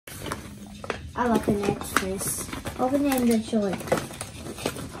I'll open it first. Open it and then show it.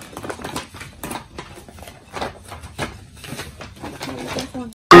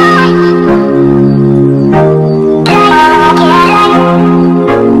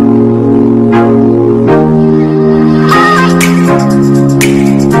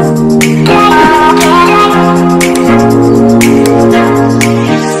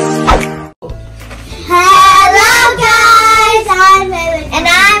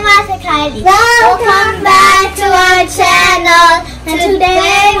 Welcome back to our channel, and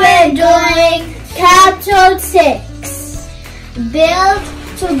today we're doing Capsule 6, built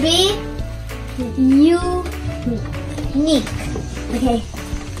to be unique. Okay,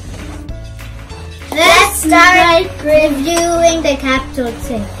 let's start reviewing the Capsule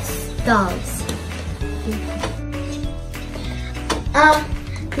 6 dolls.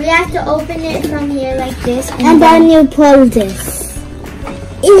 We have to open it from here like this, And then you pull this.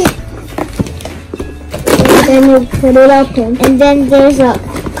 Then you put it open. and then there's a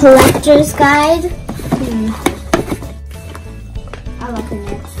collector's guide. I'll open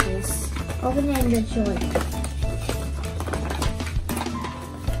it first. Open it and then show it.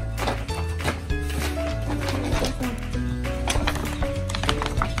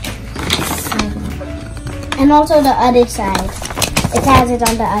 And also the other side. It has it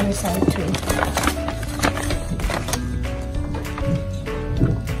on the other side too.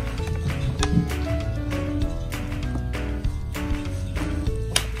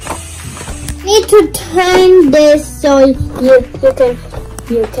 Need to turn this so you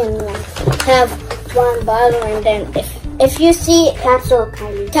can like, have one bottle, and then if you see Capsule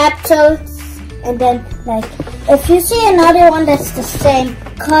Kylie. capsules, and then like if you see another one that's the same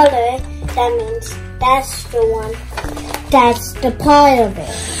color, that means that's the one that's the part of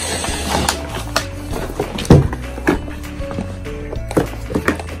it.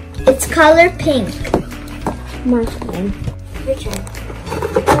 It's color pink. My friend. Which one?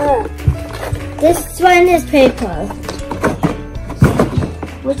 This one is paper.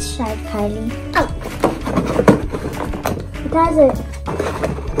 Which side, Kylie? Oh. It has it.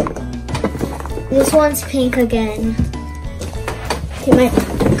 This one's pink again. Okay,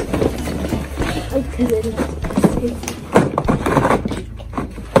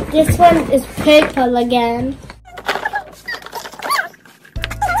 this one is purple again.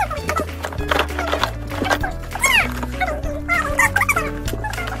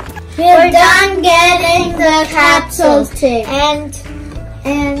 We're done getting the capsules too. And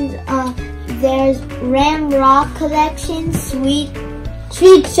there's Ramrock collection, Sweet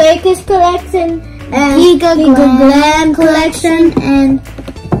Circus collection, and Giga Glam collection, and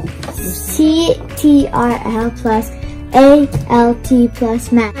CTRL plus ALT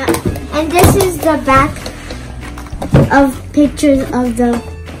plus Mac. And this is the back of pictures of the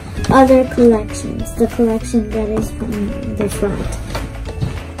other collections, the collection that is from the front.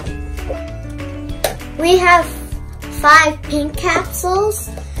 We have 5 pink capsules.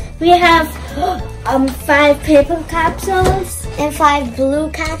 We have 5 paper capsules, and 5 blue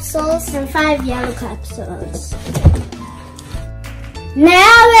capsules, and 5 yellow capsules.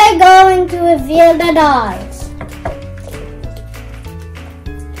 Now we're going to reveal the dolls.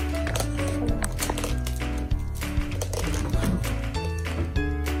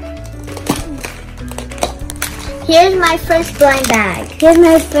 Here's my first blind bag. Here's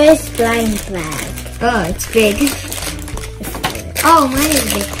my first blind bag. Oh, it's big. Oh, mine is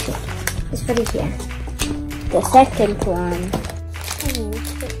big too. Let's put it here. The second one.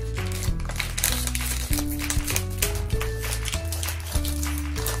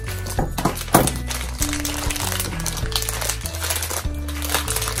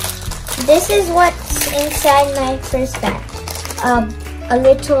 This is what's inside my first bag. A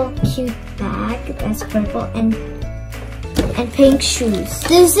little cute bag that's purple and pink shoes.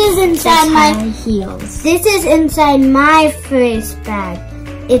 This is inside my high heels. This is inside my first bag.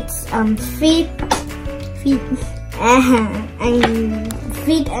 It's feet,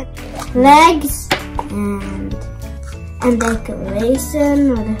 legs, and decoration,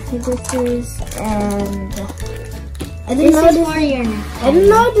 whatever it is, and I didn't know this is this for your neck. I don't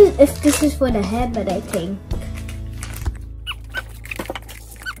know if this is for the head, but I think.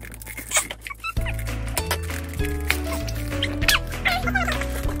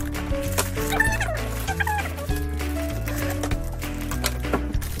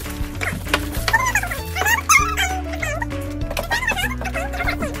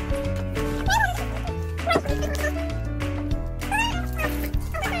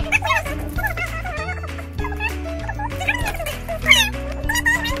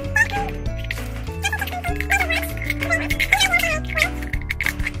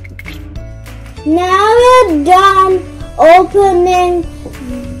 Now we're done opening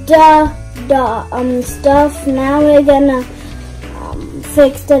the stuff. Now we're gonna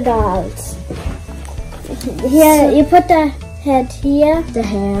fix the dolls. Here, you put the head here. The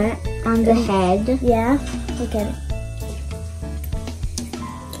hair on the head. Yeah, look at it.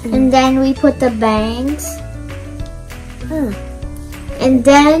 And then we put the bangs. And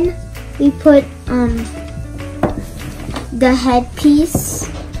then we put the headpiece.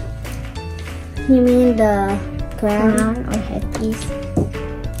 You mean the crown or headpiece.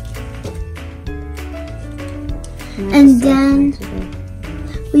 and then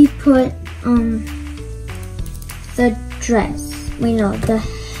we put the dress. We know the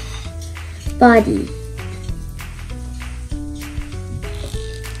body.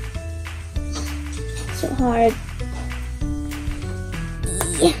 So hard.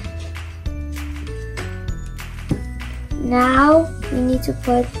 Yeah. Now we need to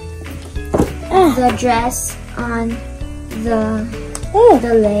put the dress on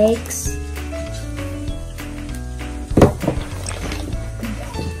the legs.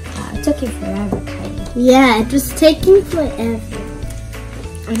 It took you forever, Kylie. Yeah, it was taking forever.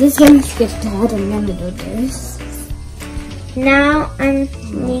 I'm just gonna skip that. I'm gonna do this. Now I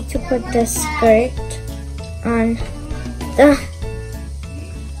need to put the skirt on the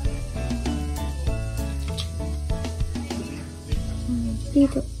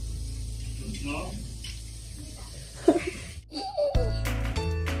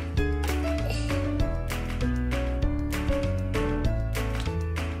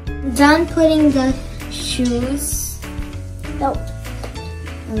done putting the shoes. No.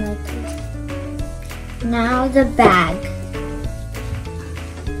 I like it. Now the bag.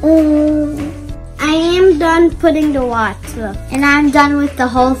 I am done putting the watch. Look. And I'm done with the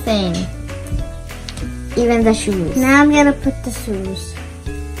whole thing. Even the shoes. Now I'm gonna put the shoes.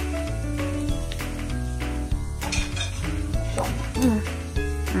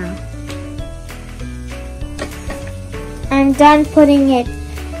 I'm done putting it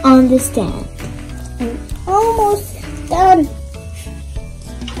on the stand. I'm almost done.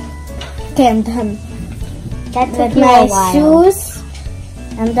 Okay, I'm done. That's With my shoes.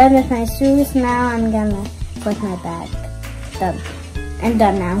 I'm done with my shoes. Now I'm gonna put my bag. Done. I'm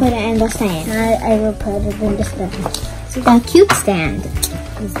done now. Put it in the stand. I will put it in the stand. So a cute stand.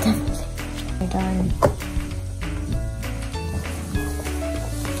 It's definitely done.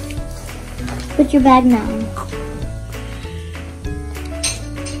 Put your bag now.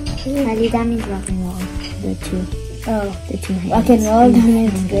 Kylie, that means rock and roll. The two hands. Rock and roll, that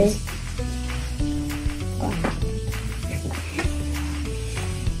means great.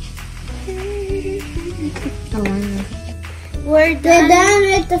 We're done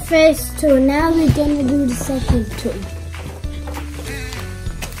with the first two. Now we're gonna do the second two.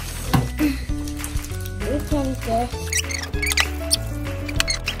 We can guess.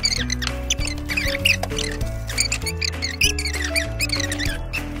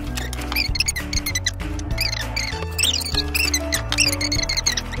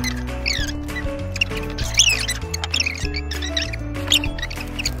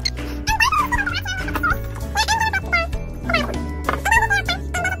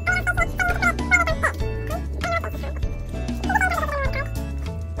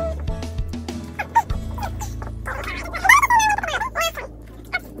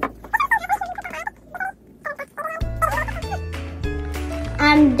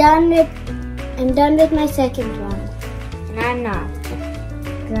 I'm done with my second one. And I'm not.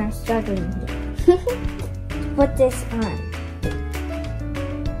 Because I'm struggling here. Put this on.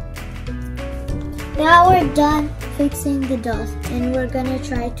 Now we're done fixing the dolls, and we're gonna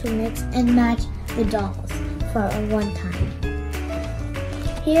try to mix and match the dolls for one time.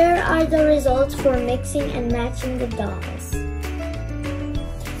 Here are the results for mixing and matching the dolls.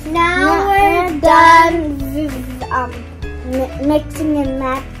 Now we're done with, mixing and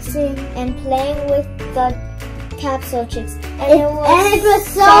matching and playing with the Capsule Chix. And it was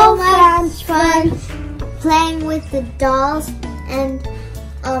so much fun playing with the dolls and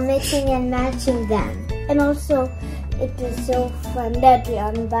mixing and matching them. And also, it was so fun that we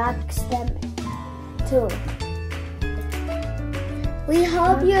unboxed them too. We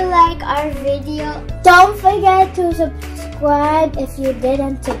hope you like our video. Don't forget to subscribe if you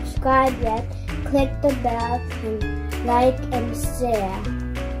didn't subscribe yet. Click the bell and like and share.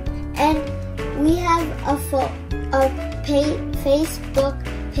 And we have a Facebook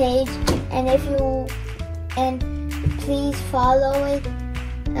page, and please follow it.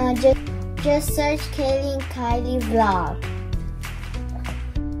 Just search Cailey and Kylie vlog.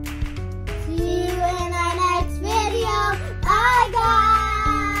 See you in our next video. Bye guys.